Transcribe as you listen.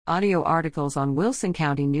Audio articles on Wilson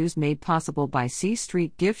County News made possible by C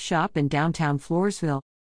Street Gift Shop in downtown Floresville.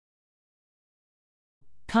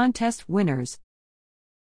 Contest winners.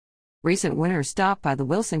 Recent winners stopped by the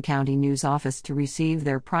Wilson County News office to receive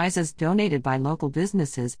their prizes donated by local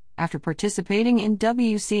businesses after participating in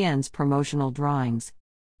WCN's promotional drawings.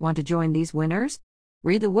 Want to join these winners?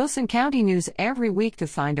 Read the Wilson County News every week to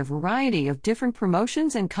find a variety of different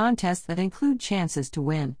promotions and contests that include chances to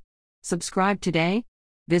win. Subscribe today.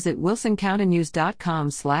 Visit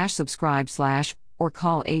wilsoncountynews.com/subscribe/ or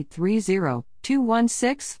call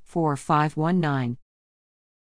 830-216-4519.